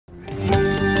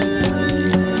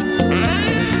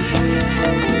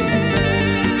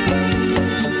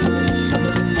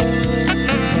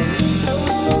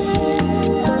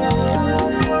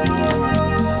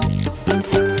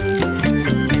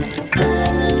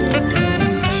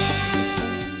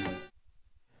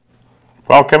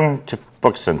Welcome to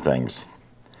Books and Things.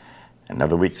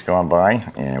 Another week's gone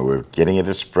by, and we're getting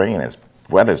into spring, and the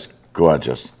weather's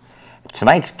gorgeous.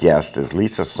 Tonight's guest is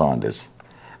Lisa Saunders.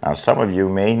 Now, some of you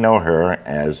may know her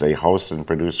as a host and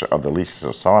producer of the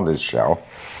Lisa Saunders Show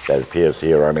that appears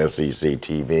here on SEC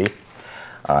TV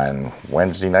on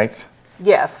Wednesday nights.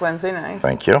 Yes, Wednesday nights.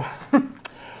 Thank you.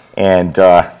 And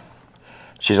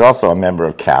she's also a member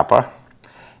of Kappa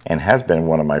and has been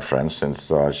one of my friends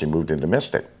since she moved into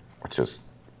Mystic, which is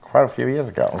quite a few years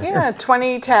ago. Yeah,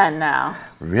 2010 now.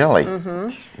 Really?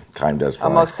 Mm-hmm. Time does fly.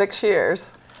 Almost 6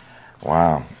 years.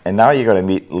 Wow. And now you're going to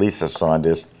meet Lisa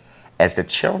Saunders as a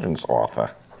children's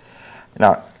author.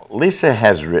 Now, Lisa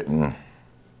has written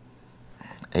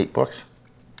 8 books?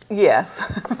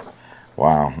 Yes.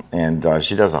 Wow. And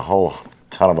she does a whole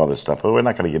ton of other stuff, but we're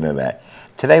not going to get into that.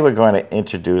 Today we're going to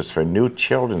introduce her new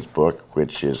children's book,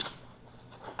 which is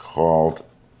called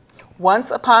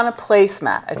Once Upon a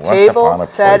Placemat, a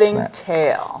table-setting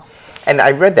tale. And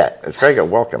I read that. It's very good.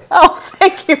 Welcome. Oh,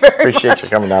 thank you very much. Appreciate you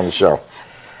coming down the show.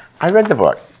 I read the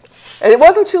book. It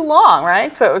wasn't too long,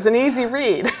 right? So it was an easy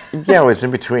read. Yeah, it was in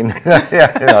between.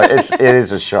 Yeah, you know, it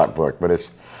is a short book, but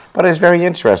it's very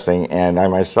interesting. And I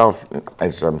myself,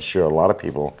 as I'm sure a lot of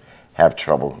people, have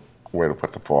trouble where to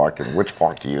put the fork and which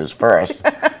fork to use first.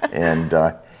 And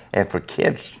for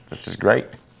kids, this is great.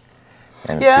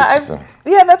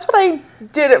 Yeah, that's what I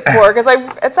did it for, because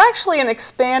it's actually an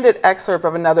expanded excerpt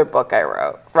of another book I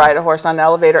wrote, Ride a Horse on an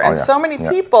Elevator, and so many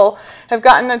people have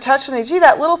gotten in touch with me. Gee,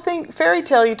 that little fairy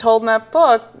tale you told in that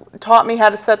book taught me how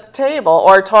to set the table,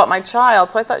 or taught my child.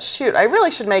 So I thought, shoot, I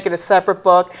really should make it a separate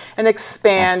book and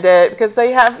expand it, because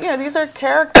they have, these are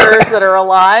characters that are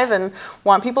alive and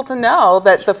want people to know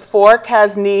that the fork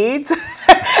has needs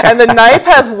and the knife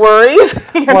has worries.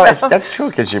 That's true,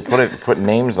 because you put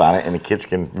names on it and the kids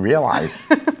can realize.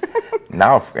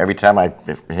 Now, every time I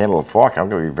handle a fork, I'm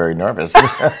going to be very nervous.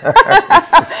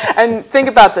 And think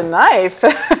about the knife.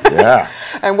 Yeah.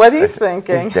 And what he's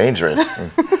thinking. It's dangerous.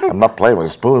 I'm not playing with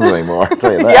spoons anymore, I'll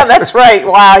tell you that. Yeah, that's right.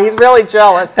 Wow, he's really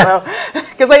jealous. So,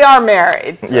 because they are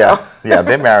married. So. Yeah,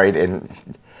 they're married.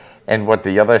 And what,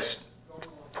 the other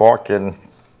fork and...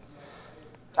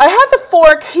 I have the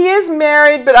fork. He is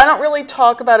married, but I don't really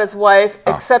talk about his wife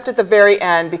except at the very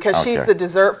end, because she's the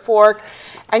dessert fork.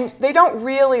 And they don't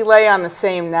really lay on the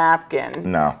same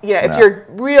napkin. No. If you're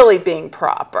really being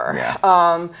proper. Yeah.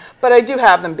 But I do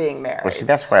have them being married. Well, see,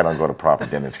 that's why I don't go to proper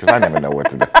dinners, because I never know what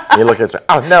to do. You look and say,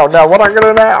 oh, no, what am I going to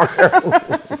do now?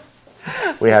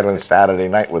 We had one Saturday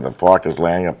night where the fork is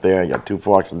laying up there. You got 2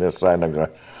 forks on this side, and I'm going,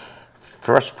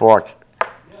 first fork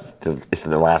is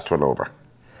the last one over.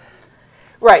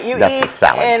 Right, you eat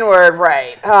inward,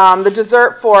 right. The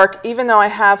dessert fork, even though I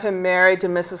have him married to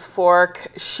Mrs.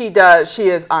 Fork, she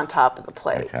is on top of the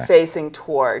plate, facing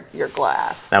toward your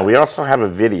glass. Now, we also have a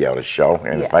video to show,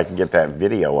 and if I can get that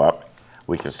video up,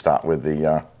 we can start with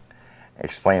the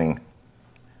explaining.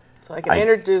 So I can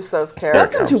introduce those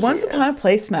characters. Welcome to Once Upon a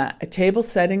Placemat, a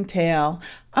table-setting tale.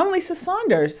 I'm Lisa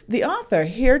Saunders, the author,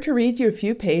 here to read you a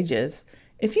few pages.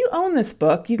 If you own this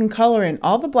book, you can color in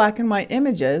all the black and white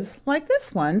images, like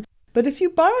this one, but if you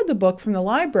borrowed the book from the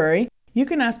library, you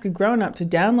can ask a grown-up to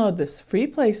download this free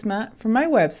placemat from my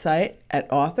website at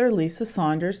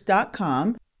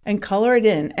authorlisasaunders.com and color it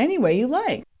in any way you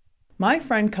like. My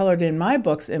friend colored in my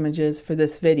book's images for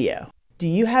this video. Do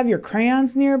you have your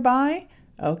crayons nearby?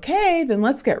 Okay, then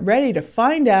let's get ready to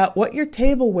find out what your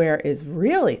tableware is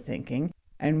really thinking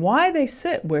and why they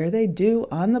sit where they do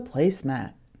on the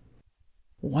placemat.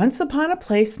 Once upon a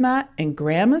placemat in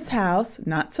Grandma's house,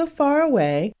 not so far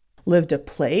away, lived a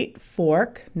plate,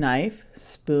 fork, knife,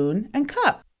 spoon, and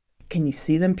cup. Can you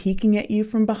see them peeking at you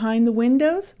from behind the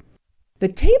windows? The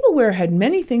tableware had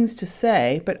many things to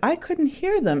say, but I couldn't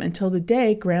hear them until the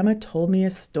day Grandma told me a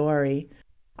story.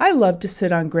 I loved to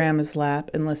sit on Grandma's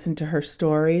lap and listen to her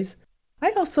stories.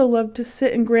 I also loved to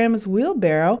sit in Grandma's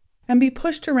wheelbarrow and be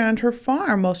pushed around her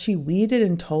farm while she weeded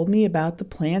and told me about the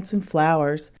plants and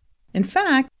flowers. In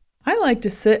fact, I like to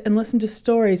sit and listen to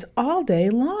stories all day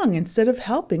long instead of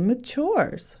helping with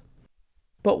chores.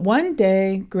 But one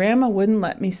day, Grandma wouldn't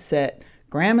let me sit.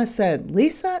 Grandma said,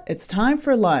 "Lisa, it's time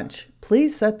for lunch.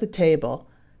 Please set the table."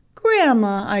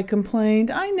 "Grandma," I complained,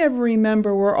 "I never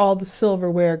remember where all the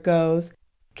silverware goes.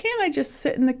 Can't I just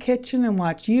sit in the kitchen and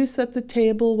watch you set the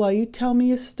table while you tell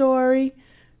me a story?"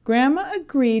 Grandma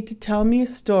agreed to tell me a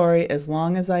story as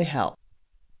long as I helped.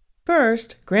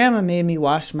 First, Grandma made me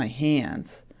wash my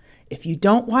hands. "If you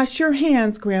don't wash your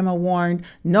hands," Grandma warned,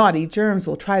 "naughty germs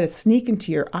will try to sneak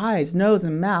into your eyes, nose,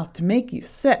 and mouth to make you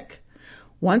sick."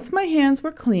 Once my hands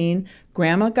were clean,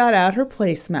 Grandma got out her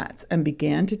placemats and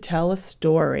began to tell a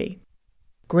story.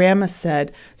 Grandma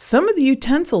said, "Some of the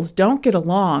utensils don't get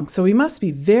along, so we must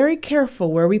be very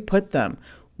careful where we put them.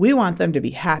 We want them to be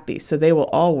happy, so they will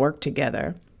all work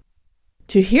together."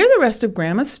 To hear the rest of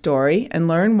Grandma's story and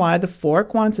learn why the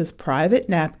fork wants his private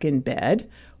napkin bed,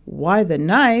 why the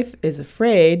knife is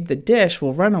afraid the dish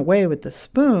will run away with the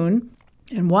spoon,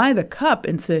 and why the cup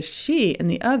insists she and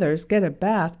the others get a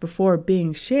bath before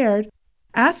being shared,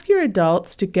 ask your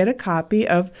adults to get a copy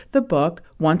of the book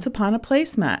Once Upon a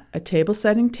Placemat, A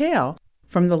Table-Setting Tale,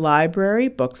 from the library,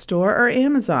 bookstore, or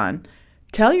Amazon.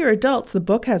 Tell your adults the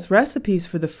book has recipes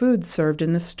for the foods served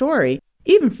in the story,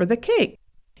 even for the cake.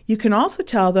 You can also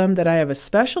tell them that I have a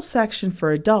special section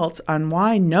for adults on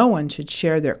why no one should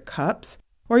share their cups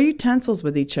or utensils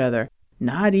with each other,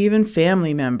 not even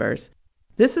family members.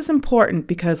 This is important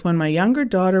because when my younger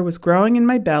daughter was growing in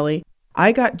my belly,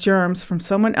 I got germs from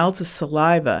someone else's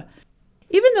saliva.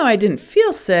 Even though I didn't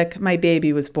feel sick, my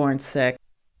baby was born sick.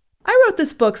 I wrote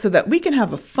this book so that we can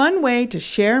have a fun way to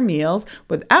share meals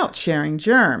without sharing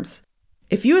germs.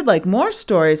 If you would like more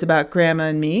stories about Grandma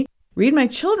and me, read my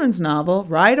children's novel,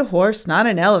 Ride a Horse, Not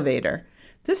an Elevator.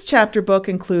 This chapter book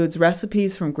includes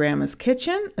recipes from Grandma's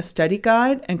kitchen, a study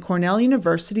guide, and Cornell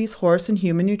University's Horse and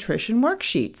Human Nutrition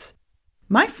worksheets.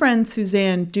 My friend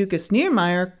Suzanne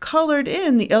Dukas-Niermeyer colored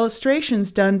in the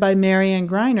illustrations done by Marianne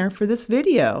Greiner for this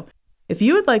video. If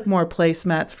you would like more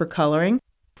placemats for coloring,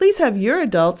 please have your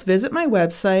adults visit my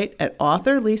website at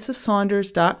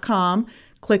authorlisasaunders.com,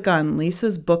 click on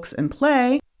Lisa's Books and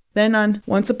Play, then on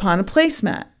Once Upon a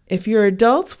Placemat. If your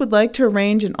adults would like to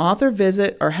arrange an author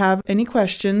visit or have any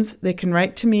questions, they can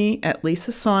write to me at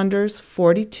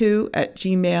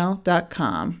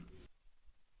lisasaunders42@gmail.com.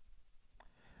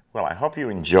 Well, I hope you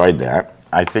enjoyed that.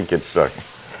 I think it's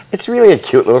really a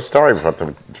cute little story about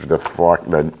the fork,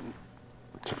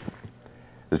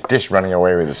 this dish running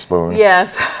away with a spoon.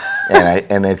 Yes.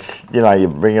 and it's, you know, you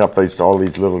bring up all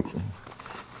these little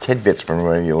tidbits from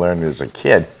when you learned as a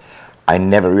kid. I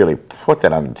never really put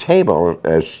that on the table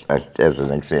as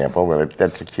an example, but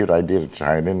that's a cute idea to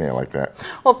tie it in there like that.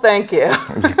 Well, thank you.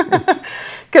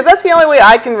 Because that's the only way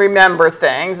I can remember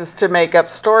things is to make up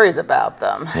stories about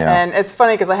them. Yeah. And it's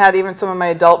funny because I had even some of my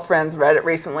adult friends read it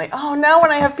recently. Oh, now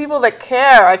when I have people that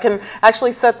care, I can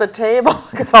actually set the table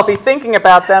because I'll be thinking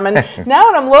about them. And now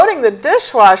when I'm loading the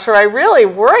dishwasher, I really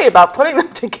worry about putting them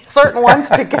certain ones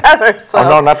together. So. Oh,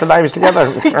 no, not the knives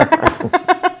together.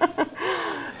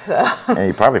 And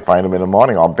you probably find them in the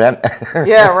morning all bent.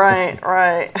 Yeah, right.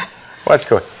 Well, that's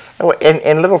cool.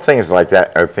 And little things like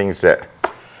that are things that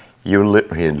you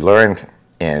learned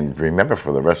and remember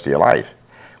for the rest of your life.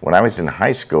 When I was in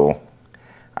high school,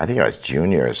 I think I was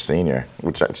junior or senior,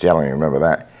 which I don't even remember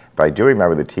that, but I do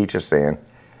remember the teacher saying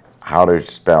how to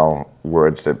spell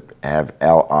words that have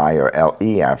L-I or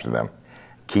L-E after them.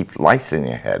 Keep lice in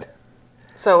your head.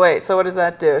 So wait, so what does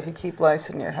that do if you keep lice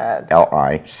in your head?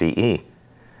 L-I-C-E.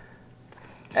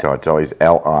 So it's always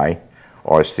L-I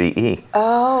or C-E.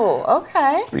 Oh,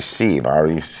 okay. Receive,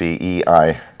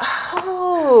 R-E-C-E-I.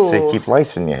 Oh. So you keep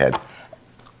lice in your head.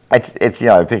 It's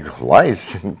yeah, I think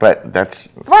lice, but that's...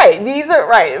 Right, these are,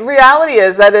 right. Reality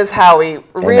is that is how we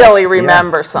really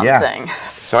remember something. Yeah.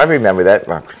 So I remember that.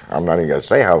 Well, I'm not even going to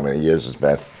say how many years it's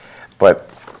been, but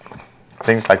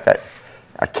things like that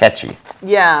are catchy.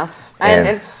 Yes, and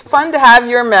it's fun to have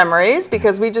your memories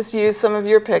because we just used some of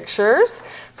your pictures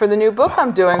for the new book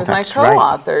I'm doing with my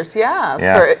co-authors. Right. Yes,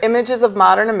 for Images of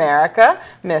Modern America,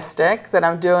 Mystic, that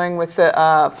I'm doing with the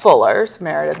Fullers,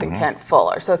 Meredith and Kent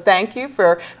Fuller. So thank you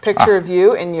for a picture of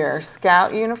you in your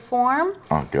scout uniform.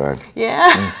 Oh, good.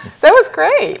 Yeah, that was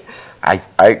great.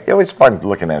 It was fun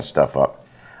looking that stuff up.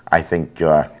 I think,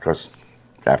 because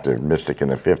after Mystic in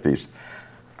the 50s,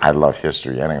 I love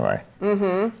history anyway.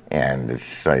 Mm-hmm. And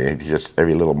it's just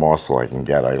every little morsel I can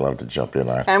get, I love to jump in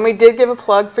on. And we did give a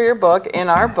plug for your book in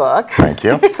our book. Thank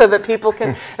you. So that people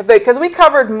can, because we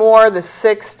covered more the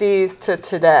 60s to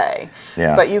today.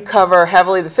 Yeah. But you cover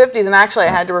heavily the 50s. And actually,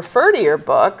 I had to refer to your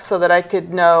book so that I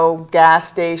could know gas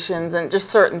stations and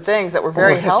just certain things that were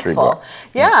very helpful. Book.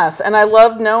 Yes. And I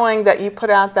loved knowing that you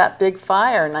put out that big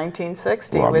fire in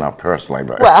 1960. Well, not personally,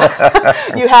 but. Well,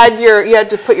 you had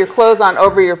to put your clothes on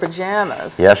over your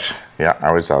pajamas. Yes. Yeah,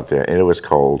 I was out there, and it was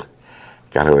cold.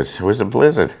 God, it was a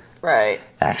blizzard. Right.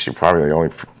 Actually, probably the only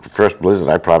first blizzard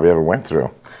I probably ever went through.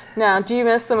 Now, do you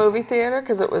miss the movie theater?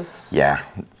 Because it was... Yeah,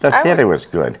 the theater was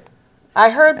good.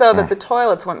 I heard, though, that the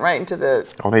toilets went right into the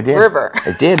river.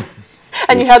 They did.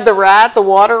 And you had the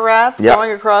water rats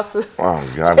going across the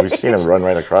stage. God, we've seen them run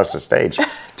right across the stage.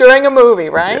 During a movie,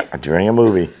 right? Yeah, during a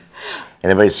movie.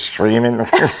 And everybody's screaming,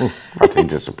 but they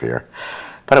disappear.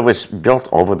 But it was built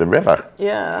over the river.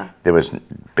 Yeah. There was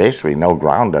basically no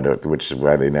ground under it, which is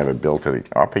why they never built it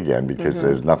up again, because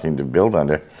there's nothing to build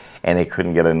under, and they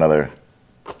couldn't get another.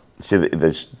 See,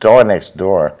 the store next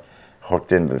door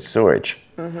hooked into the sewage,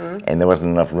 and there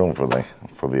wasn't enough room for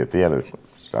the theater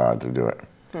to do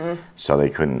it, so they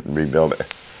couldn't rebuild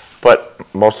it. But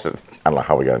most of, I don't know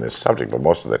how we got on this subject, but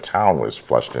most of the town was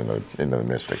flushed into the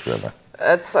Mystic River.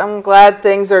 I'm glad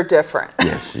things are different.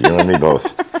 Yes, you and me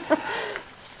both.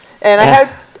 And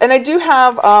I do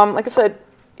have, like I said,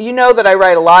 you know that I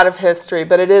write a lot of history,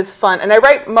 but it is fun. And I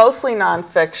write mostly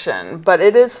nonfiction, but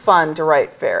it is fun to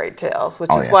write fairy tales,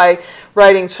 which is why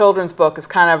writing children's book is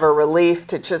kind of a relief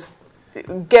to just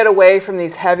get away from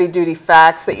these heavy-duty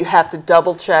facts that you have to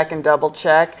double-check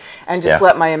and just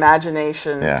let my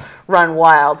imagination run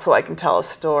wild so I can tell a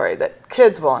story that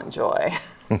kids will enjoy.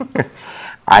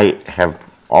 I have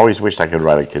always wished I could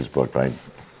write a kid's book, but I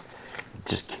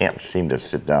just can't seem to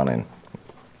sit down and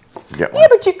get one. Yeah,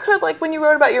 but you could, like when you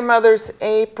wrote about your mother's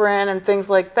apron and things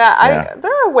like that.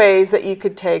 There are ways that you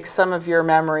could take some of your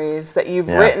memories that you've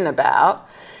written about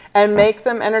and make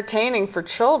them entertaining for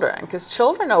children, because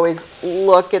children always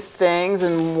look at things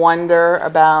and wonder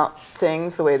about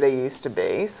things the way they used to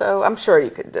be. So I'm sure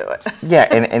you could do it. Yeah,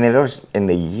 and in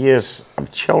the years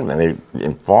of children, they're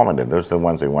informative. Those are the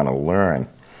ones they want to learn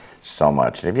so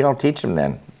much. And if you don't teach them,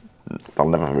 then they'll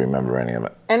never remember any of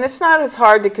it. And it's not as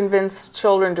hard to convince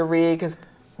children to read, because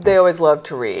they always love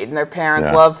to read, and their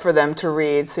parents love for them to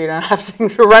read, so you don't have to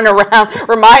run around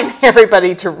reminding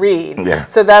everybody to read. Yeah.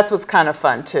 So that's what's kind of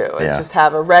fun, too, is just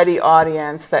have a ready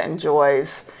audience that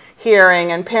enjoys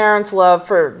hearing. And parents love,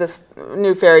 for this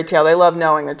new fairy tale, they love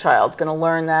knowing their child's going to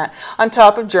learn that, on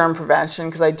top of germ prevention,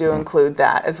 because I do include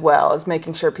that, as well as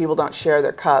making sure people don't share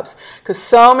their cups, because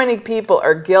so many people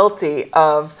are guilty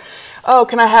of, oh,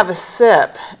 can I have a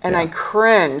sip? And I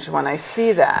cringe when I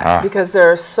see that, because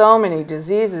there are so many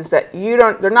diseases that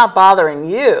they're not bothering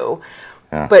you,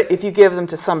 but if you give them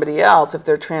to somebody else, if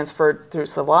they're transferred through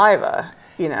saliva,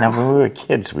 you know. Now, when we were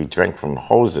kids, we drank from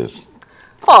hoses.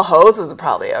 Well, hoses are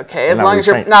probably okay, as long as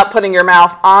you're not putting your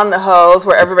mouth on the hose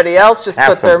where everybody else just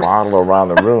put their bottle around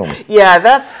the room. Yeah,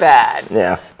 that's bad.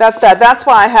 Yeah, that's bad. That's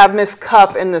why I have Miss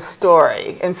Cup in the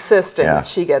story, insisting that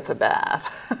she gets a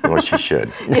bath. Well, she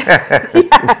should.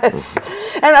 Yes,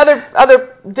 and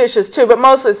other dishes too, but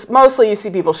mostly you see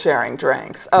people sharing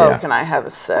drinks. Oh, can I have a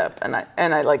sip? And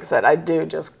I like I said, I do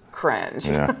just cringe.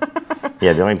 Yeah,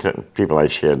 the only people I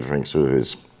share drinks with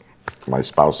is my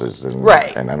spouses, and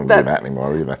I don't do that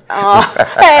anymore either.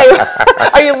 Hey,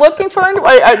 are you looking for?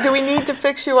 Do we need to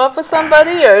fix you up with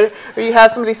somebody, or you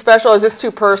have somebody special? Or is this too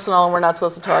personal, and we're not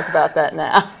supposed to talk about that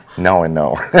now? No and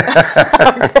no.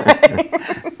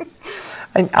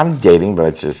 I'm dating, but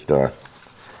it's just who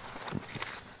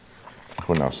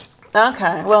knows.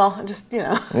 Okay, well, just, you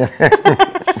know.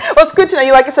 Well, it's good to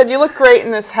know. Like I said, you look great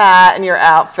in this hat and your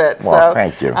outfit. Well,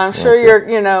 thank you. I'm sure you're,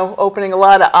 opening a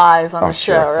lot of eyes on the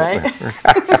show, right?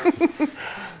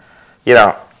 You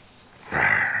know,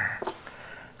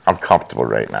 I'm comfortable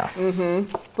right now.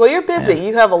 Well, you're busy.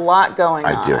 You have a lot going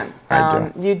on. I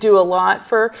do. You do a lot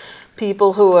for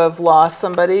people who have lost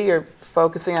somebody. You're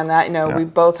focusing on that. We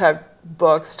both have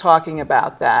books talking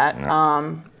about that.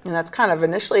 And that's kind of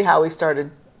initially how we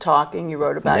started talking. You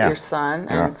wrote about your son,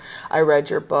 and I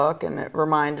read your book, and it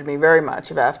reminded me very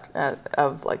much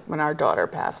of like when our daughter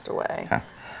passed away.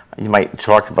 You might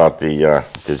talk about the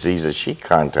diseases she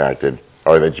contacted,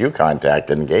 or that you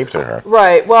contacted and gave to her.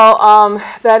 Right. Well,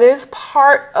 that is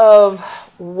part of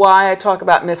why I talk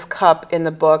about Miss Cup in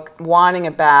the book, wanting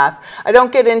a bath. I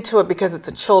don't get into it because it's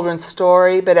a children's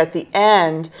story, but at the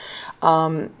end,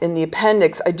 in the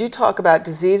appendix, I do talk about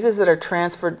diseases that are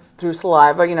transferred through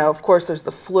saliva. Of course, there's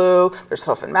the flu, there's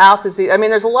hoof and mouth disease. I mean,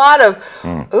 there's a lot of,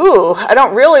 I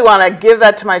don't really want to give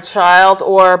that to my child,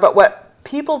 but what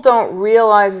people don't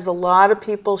realize is a lot of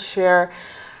people share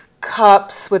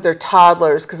cups with their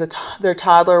toddlers, because their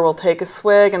toddler will take a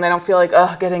swig and they don't feel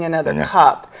like, getting another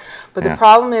cup. But the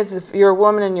problem is, if you're a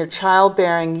woman in your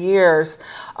childbearing years,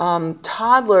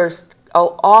 toddlers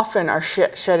often are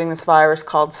shedding this virus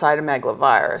called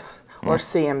cytomegalovirus, or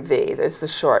CMV. That's the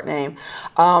short name.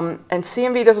 And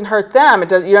CMV doesn't hurt them. You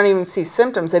don't even see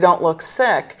symptoms. They don't look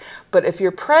sick. But if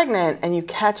you're pregnant and you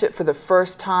catch it for the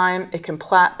first time, it can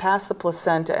pass the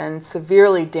placenta and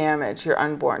severely damage your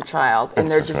unborn child in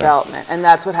their development. And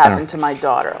that's what happened to my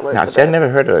daughter, Elizabeth. I never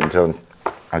heard of it until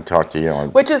I talked to you.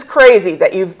 Which is crazy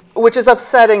which is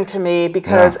upsetting to me,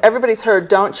 because everybody's heard,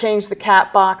 don't change the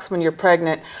cat box when you're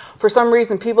pregnant. For some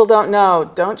reason, people don't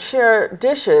know, don't share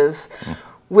dishes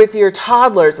with your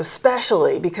toddlers,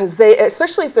 especially because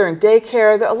especially if they're in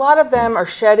daycare, a lot of them are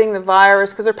shedding the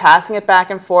virus because they're passing it back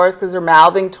and forth because they're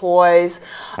mouthing toys.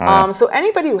 So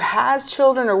anybody who has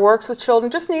children or works with children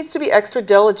just needs to be extra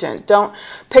diligent. Don't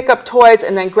pick up toys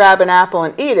and then grab an apple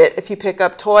and eat it. If you pick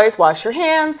up toys, wash your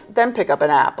hands, then pick up an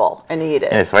apple and eat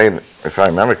it. And if I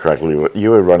remember correctly, you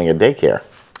were running a daycare.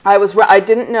 I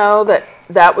didn't know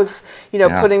that was,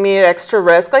 putting me at extra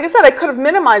risk. Like I said, I could have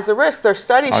minimized the risk. Their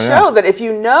studies show that if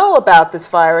you know about this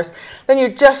virus, then you're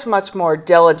just much more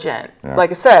diligent. Yeah.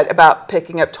 Like I said, about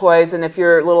picking up toys, and if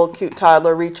your little cute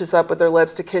toddler reaches up with their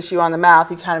lips to kiss you on the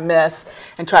mouth, you kind of miss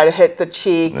and try to hit the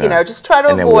cheek. Yeah. Just try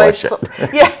to avoid.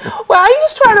 Well, you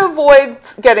just try to avoid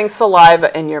getting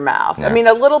saliva in your mouth. Yeah. I mean,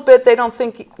 a little bit. They don't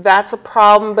think that's a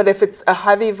problem, but if it's a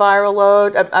heavy viral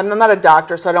load, I'm not a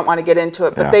doctor, so I don't want to get into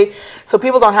it. But so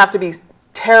people don't have to be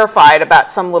terrified about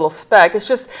some little speck. It's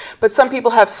just, but some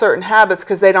people have certain habits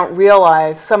because they don't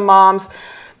realize. Some moms,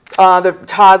 the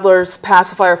toddler's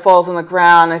pacifier falls on the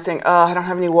ground. They think, oh, I don't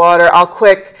have any water. I'll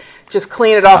just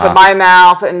clean it off with my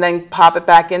mouth and then pop it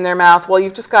back in their mouth. Well,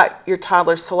 you've just got your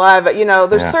toddler's saliva.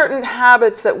 There's certain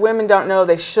habits that women don't know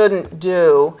they shouldn't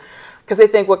do because they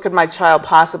think, what could my child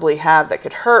possibly have that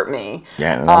could hurt me?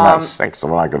 Yeah, and I'm not sick, so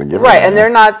I'm not going to give it. Right, and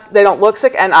they don't look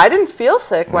sick. And I didn't feel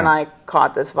sick when I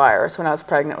caught this virus when I was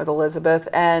pregnant with Elizabeth.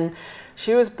 And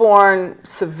she was born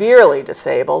severely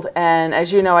disabled. And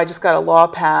as you know, I just got a law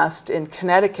passed in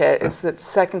Connecticut. It's the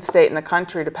second state in the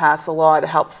country to pass a law to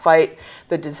help fight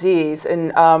the disease.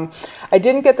 And I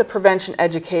didn't get the prevention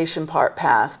education part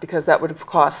passed because that would have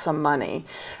cost some money.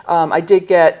 I did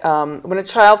get, when a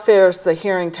child fails the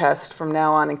hearing test from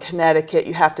now on in Connecticut,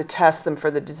 you have to test them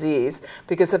for the disease,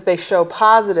 because if they show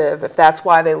positive, if that's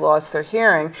why they lost their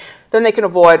hearing, then they can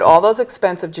avoid all those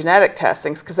expensive genetic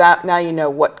testings, because now you know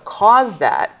what caused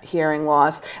that hearing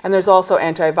loss. And there's also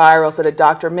antivirals that a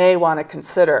doctor may want to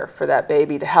consider for that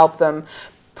baby to help them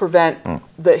prevent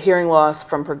the hearing loss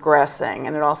from progressing.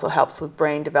 And it also helps with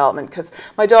brain development, because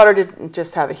my daughter didn't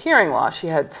just have a hearing loss, she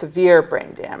had severe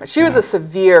brain damage. She was a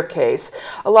severe case.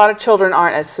 A lot of children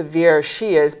aren't as severe as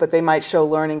she is, but they might show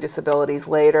learning disabilities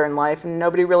later in life, and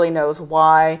nobody really knows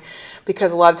why,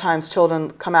 because a lot of times children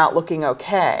come out looking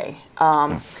okay.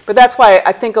 But that's why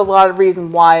I think a lot of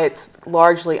reason why it's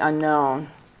largely unknown.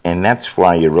 And that's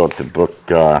why you wrote the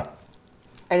book,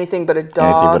 Anything But a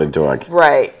Dog. Anything But a Dog.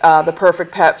 Right. The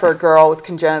Perfect Pet for a Girl with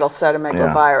Congenital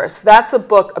Cytomegalovirus. That's a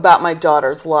book about my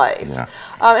daughter's life. Yeah.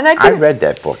 And I read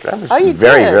that book. That was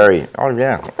very, oh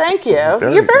yeah. Thank you.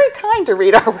 You're very kind to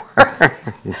read our work.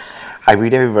 I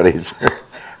read everybody's.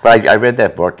 But I read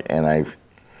that book, and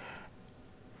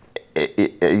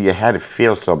you had to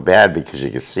feel so bad because you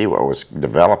could see what was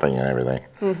developing and everything.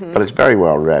 But it's very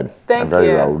well read. Very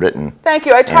well written. Thank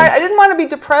you. I didn't want to be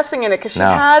depressing in it, because she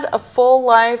had a full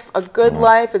life, a good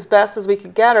life, as best as we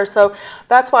could get her. So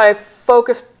that's why I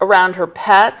focused around her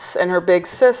pets and her big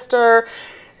sister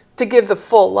to give the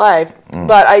full life.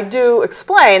 But I do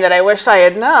explain that I wish I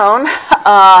had known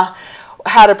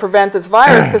how to prevent this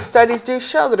virus, because studies do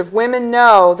show that if women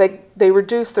know, they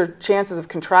reduce their chances of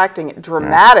contracting it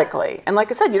dramatically. And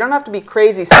like I said, you don't have to be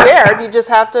crazy scared. You just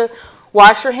have to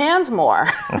wash your hands more.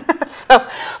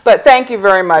 But thank you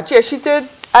very much. Yeah, she did.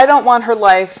 I don't want her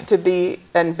life to be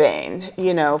in vain,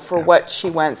 for what she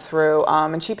went through.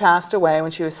 And she passed away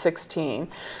when she was 16.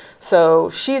 So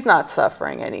she's not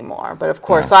suffering anymore. But of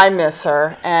course, I miss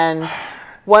her. And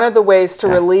one of the ways to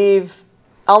relieve,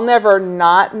 I'll never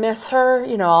not miss her.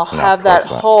 I'll have that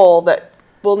hole that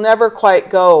will never quite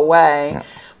go away. Yeah.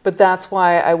 But that's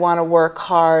why I want to work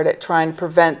hard at trying to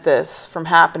prevent this from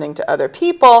happening to other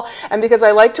people. And because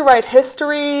I like to write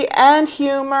history and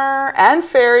humor and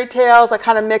fairy tales, I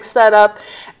kind of mix that up.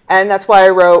 And that's why I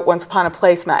wrote Once Upon a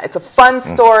Placemat. It's a fun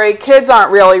story. Kids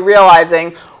aren't really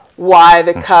realizing why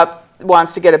the cup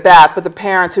wants to get a bath, but the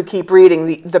parents who keep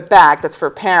reading the back that's for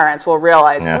parents will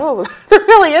realize, oh, there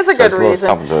really is a good reason. It's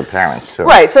something to the parents, too.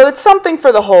 Right, so it's something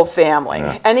for the whole family.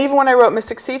 Yeah. And even when I wrote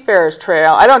Mystic Seafarer's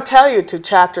Trail, I don't tell you to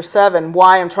chapter 7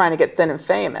 why I'm trying to get thin and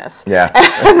famous. Yeah.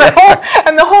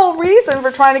 And the whole reason for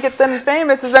trying to get thin and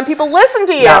famous is then people listen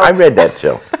to you. Now, I read that,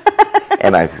 too.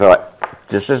 And I thought,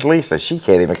 this is Lisa. She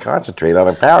can't even concentrate on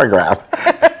a paragraph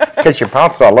because she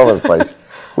pops all over the place.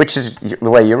 Which is the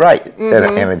way you write.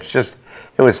 And it's just,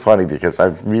 it was funny because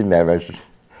I'm reading that and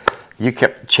you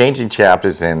kept changing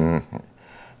chapters, and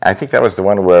I think that was the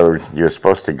one where you're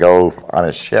supposed to go on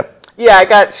a ship. Yeah, I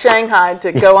got shanghaied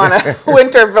to go on a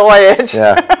winter voyage.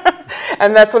 Yeah.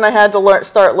 And that's when I had to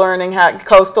start learning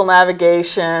coastal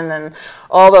navigation and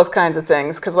all those kinds of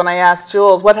things. Because when I asked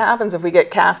Jules, what happens if we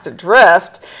get cast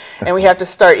adrift and we have to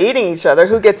start eating each other,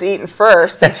 who gets eaten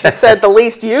first? And she said the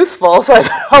least useful. So I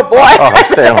thought, oh boy. I'll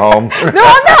stay home. No,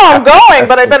 I'm going,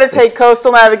 but I better take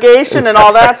coastal navigation and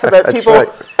all that so that people,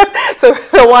 so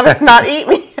they'll want to not eat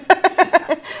me.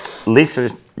 Lisa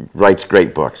writes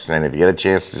great books, and if you get a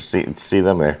chance to see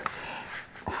them, they're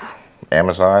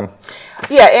Amazon.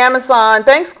 Yeah, Amazon.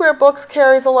 Bank Square Books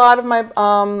carries a lot of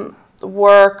my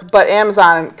work, but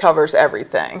Amazon covers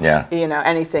everything. Yeah. You know,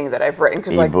 anything that I've written.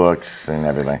 E-books and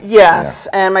everything. Yes,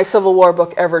 yeah. And my Civil War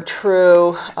book, Ever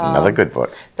True. Another good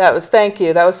book. Thank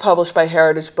you. That was published by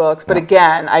Heritage Books, but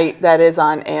again, that is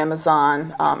on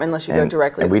Amazon, unless you go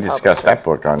directly to the publisher. And we discussed that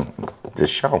book on this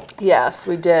show. Yes,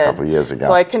 we did. A couple of years ago.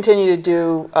 So I continue to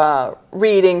do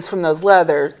readings from those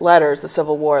letters, the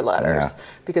Civil War letters,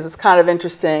 because it's kind of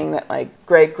interesting that my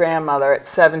great-grandmother at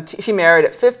 17, she married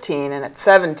at 15, and at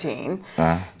 17,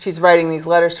 she's writing these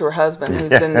letters to her husband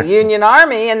who's in the Union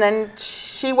Army, and then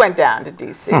she went down to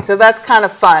D.C. So that's kind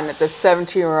of fun that this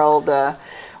 17-year-old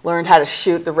learned how to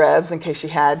shoot the Rebs in case she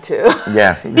had to.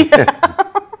 Yeah.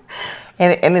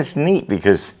 And it's neat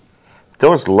because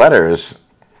those letters,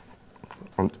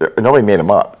 nobody made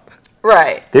them up.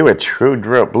 Right. They were true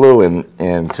blue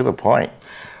and to the point.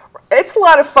 It's a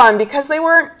lot of fun because they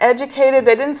weren't educated.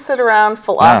 They didn't sit around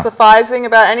philosophizing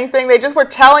about anything. They just were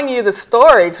telling you the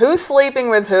stories. Who's sleeping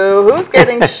with who's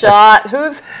getting shot,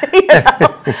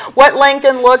 what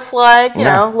Lincoln looks like, you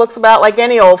know, looks about like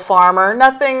any old farmer.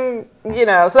 Nothing,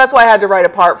 so that's why I had to write a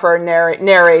part for a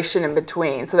narration in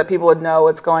between so that people would know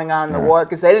what's going on in the war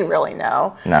because they didn't really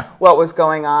know what was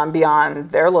going on beyond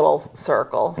their little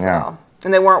circle. So.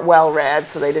 And they weren't well read,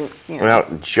 so they didn't, Well,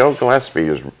 Joe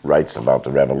Gillespie writes about the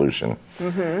Revolution,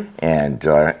 and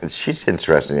she's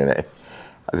interested in it.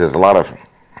 There's a lot of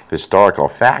historical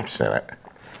facts in it,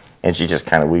 and she just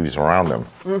kind of weaves around them,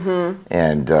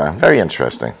 and very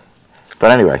interesting. But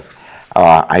anyway,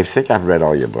 I think I've read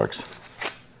all your books.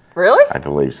 Really? I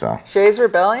believe so. Shays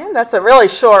Rebellion? That's a really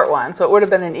short one, so it would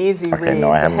have been an easy read. No,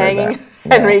 I haven't read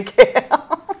that. Henry Gale.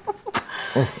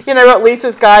 I wrote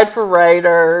Lisa's Guide for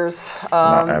Writers. No,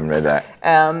 I haven't read that.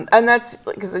 And that's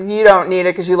because you don't need it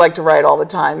because you like to write all the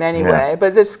time anyway.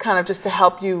 But this is kind of just to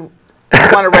help you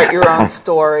want to write your own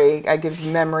story. I give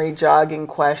memory jogging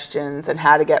questions and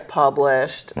how to get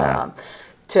published.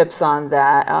 Tips on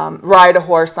that. Ride a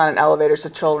Horse on an Elevator is a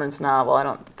children's novel. I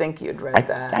don't think you'd read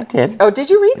that. I did. Oh, did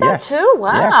you read that too?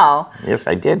 Wow. Yes,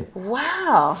 I did.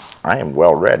 Wow. I am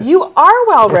well read. You are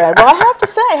well read. Well, I have to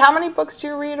say, how many books do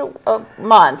you read a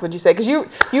month, would you say? Because you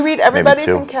read Everybody's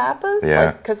in Kappas?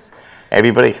 Yeah. Because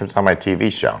everybody comes on my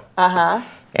TV show.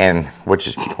 And which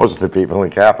is most of the people in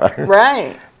Kappa.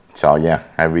 Right. So, yeah,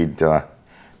 I read, matter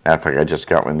of fact, I just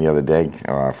got one the other day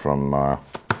from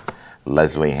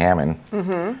Leslie Hammond,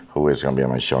 who is going to be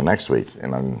on my show next week,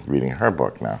 and I'm reading her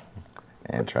book now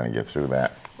and trying to get through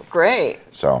that. Great.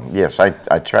 So, yes, I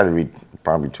try to read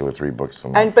probably 2 or 3 books a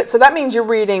month. So that means you're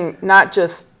reading not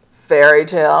just fairy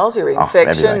tales, you're reading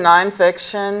fiction, everything.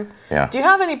 Nonfiction. Yeah. Do you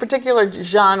have any particular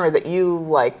genre that you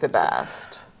like the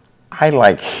best? I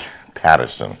like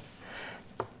Patterson.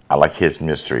 I like his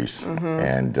mysteries,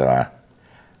 and I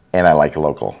like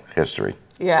local history.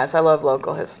 Yes, I love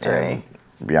local history. And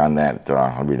beyond that,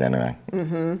 I'll read anything.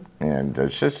 And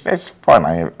it's fun.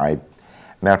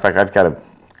 Matter of fact, I've got a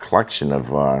collection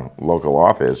of local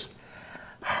authors.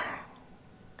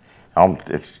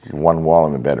 It's one wall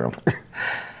in the bedroom.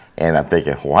 And I'm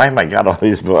thinking, why have I got all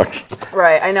these books?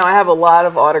 Right. I know. I have a lot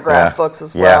of autographed books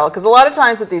as well. Because a lot of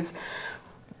times at these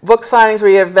book signings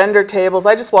where you have vendor tables,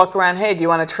 I just walk around, hey, do you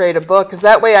want to trade a book? Because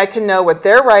that way I can know what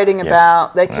they're writing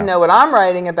about. They can know what I'm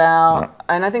writing about.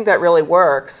 And I think that really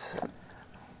works.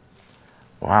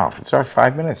 Wow, it's our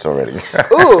 5 minutes already.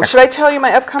 Ooh, should I tell you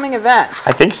my upcoming events?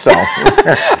 I think so.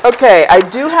 Okay, I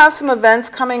do have some events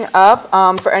coming up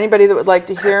for anybody that would like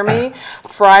to hear me.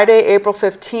 Friday, April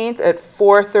 15th at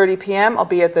 4:30 p.m. I'll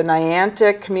be at the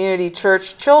Niantic Community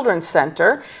Church Children's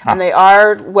Center, and they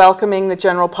are welcoming the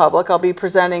general public. I'll be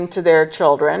presenting to their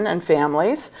children and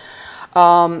families.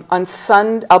 On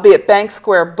Sunday, I'll be at Bank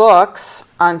Square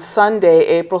Books on Sunday,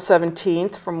 April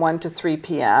 17th from 1 to 3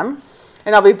 p.m.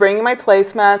 And I'll be bringing my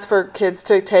placemats for kids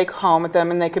to take home with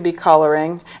them, and they could be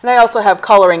coloring. And I also have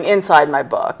coloring inside my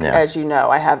book. Yeah. As you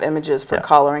know, I have images for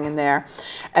coloring in there.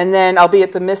 And then I'll be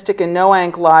at the Mystic and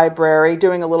Noank Library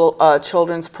doing a little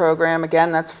children's program.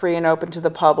 Again, that's free and open to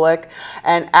the public.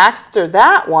 And after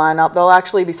that one, they'll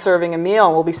actually be serving a meal,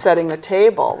 and we'll be setting the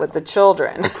table with the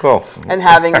children. Cool. And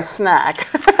having a snack.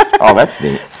 Oh, that's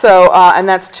neat. So, and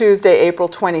that's Tuesday, April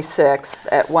 26th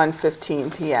at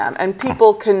 1:15 p.m. And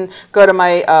people can go to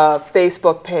my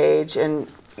Facebook page and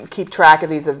keep track of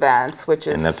these events, which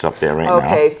is... And that's up there right now.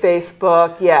 Okay,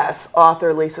 Facebook, yes.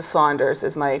 Author Lisa Saunders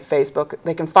is my Facebook.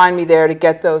 They can find me there to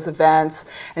get those events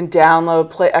and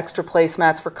download extra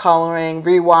placemats for coloring,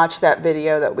 rewatch that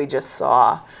video that we just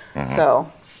saw.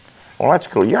 So... Well, that's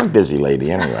cool. You're a busy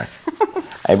lady anyway.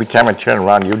 Every time I turn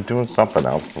around, you're doing something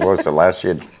else. What was it last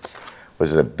year?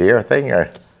 Was it a beer thing or?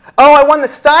 Oh, I won the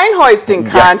Stein hoisting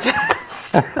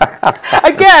contest.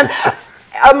 Again,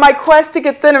 my quest to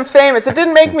get thin and famous. It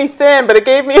didn't make me thin, but it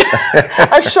gave me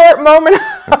a short moment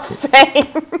of fame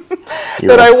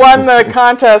that I won the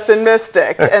contest in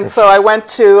Mystic. And so I went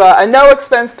to a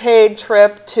no-expense paid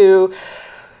trip to...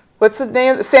 What's the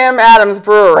name? Sam Adams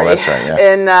Brewery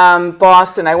in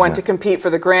Boston. I went to compete for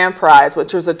the grand prize,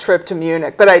 which was a trip to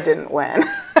Munich, but I didn't win.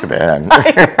 Too bad. And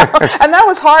that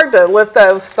was hard to lift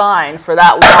those steins for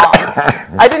that long.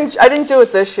 I didn't do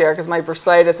it this year because my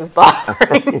bursitis is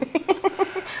bothering me.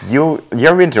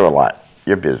 You're into a lot.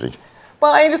 You're busy.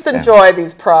 Well, I just enjoy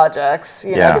these projects,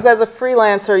 you know, because as a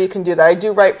freelancer, you can do that. I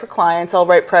do write for clients. I'll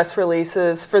write press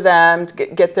releases for them to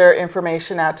get their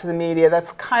information out to the media.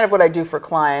 That's kind of what I do for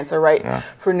clients. I write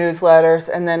for newsletters,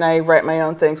 and then I write my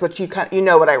own things, which you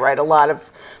know what I write, a lot of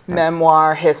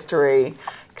memoir, history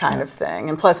kind of thing.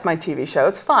 And plus my TV show.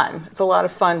 It's fun. It's a lot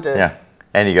of fun to... Yeah,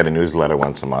 and you get a newsletter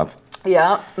once a month.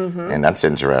 Yeah. And that's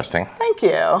interesting. Thank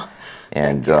you.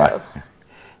 And...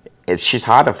 she's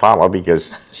hard to follow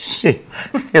because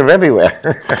you're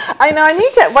everywhere. I know.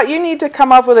 What you need to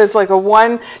come up with is like a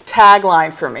one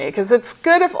tagline for me, because it's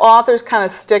good if authors kind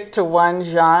of stick to one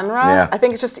genre. Yeah. I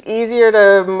think it's just easier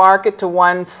to market to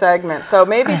one segment. So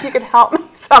maybe if you could help me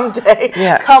someday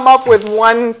come up with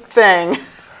one thing.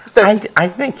 I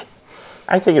think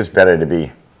it's better to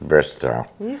be versatile.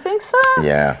 You think so?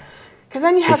 Yeah. Because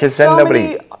then you have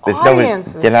many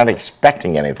audiences. They're not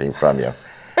expecting anything from you.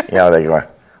 You know, they go,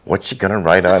 what's she going to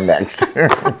write on next?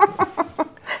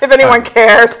 If anyone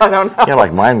cares, I don't know. Yeah,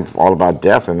 like mine all about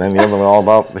death, and then the other one all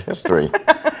about history.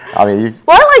 I mean,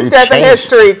 I like death and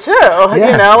history too.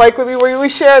 Yeah. You know, like we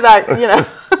share that. You know,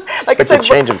 like I said,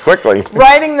 change it quickly.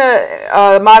 Writing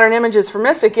the modern images for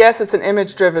Mystic, yes, it's an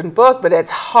image-driven book, but it's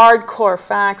hardcore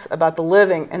facts about the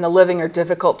living, and the living are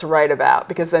difficult to write about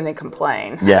because then they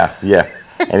complain. Yeah,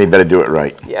 and you better do it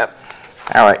right. Yep.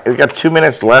 All right, we've got 2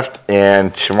 minutes left,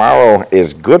 and tomorrow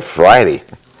is Good Friday,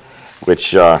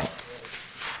 which for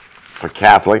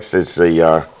Catholics is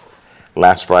the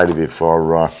last Friday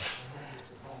before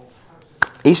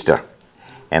Easter.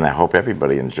 And I hope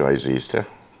everybody enjoys Easter.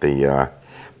 The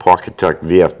Pawcatuck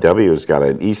VFW's got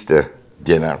an Easter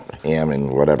dinner, ham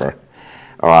and whatever.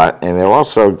 And they'll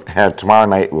also have, tomorrow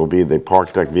night will be the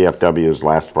Pawcatuck VFW's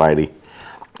last Friday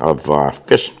of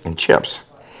fish and chips.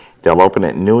 They'll open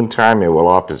at noontime and will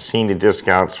offer senior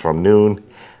discounts from noon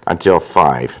until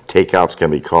 5. Takeouts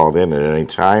can be called in at any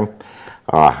time,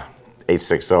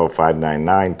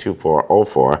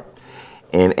 860-599-2404.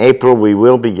 In April, we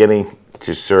will be getting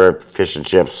to serve fish and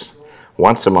chips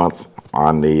once a month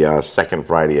on the second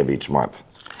Friday of each month.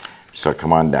 So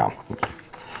come on down.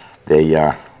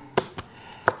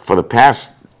 For the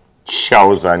past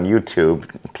shows on YouTube,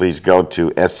 please go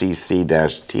to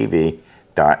sec-tv.org,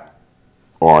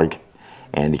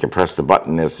 and you can press the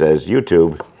button that says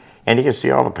YouTube, and you can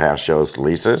see all the past shows,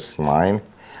 Lisa's, mine,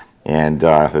 and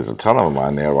there's a ton of them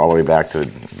on there all the way back to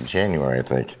January, I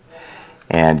think.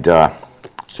 And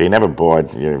so you're never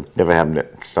bored. You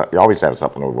always have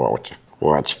something to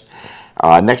watch.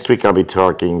 Next week I'll be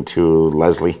talking to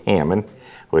Leslie Hammond,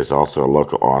 who is also a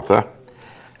local author.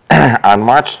 On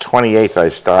March 28th, I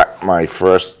start my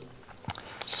first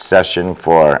session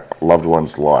for Loved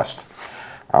Ones Lost.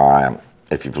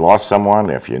 If you've lost someone,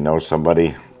 if you know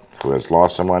somebody who has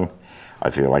lost someone, or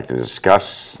if you'd like to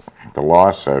discuss the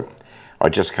loss, or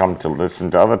just come to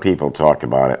listen to other people talk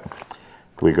about it,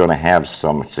 we're going to have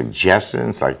some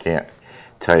suggestions. I can't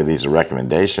tell you these are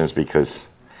recommendations because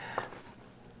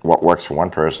what works for one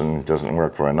person doesn't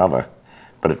work for another.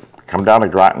 But come down to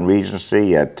Groton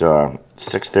Regency at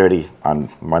 6:30 on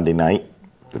Monday night,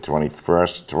 the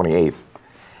 28th,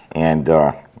 and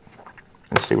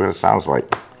see what it sounds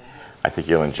like. I think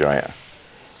you'll enjoy it,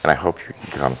 and I hope you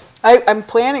can come. I'm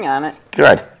planning on it.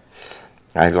 Good.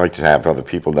 I'd like to have other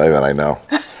people know that I know.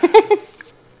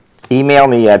 Email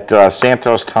me at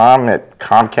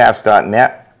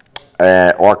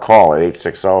santostom@comcast.net or call at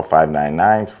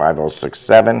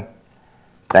 860-599-5067.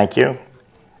 Thank you.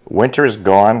 Winter is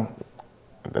gone.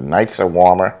 The nights are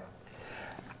warmer.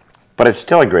 But it's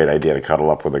still a great idea to cuddle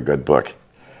up with a good book.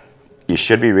 You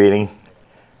should be reading.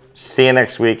 See you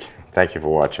next week. Thank you for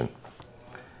watching.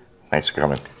 Thanks for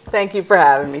coming. Thank you for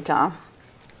having me, Tom.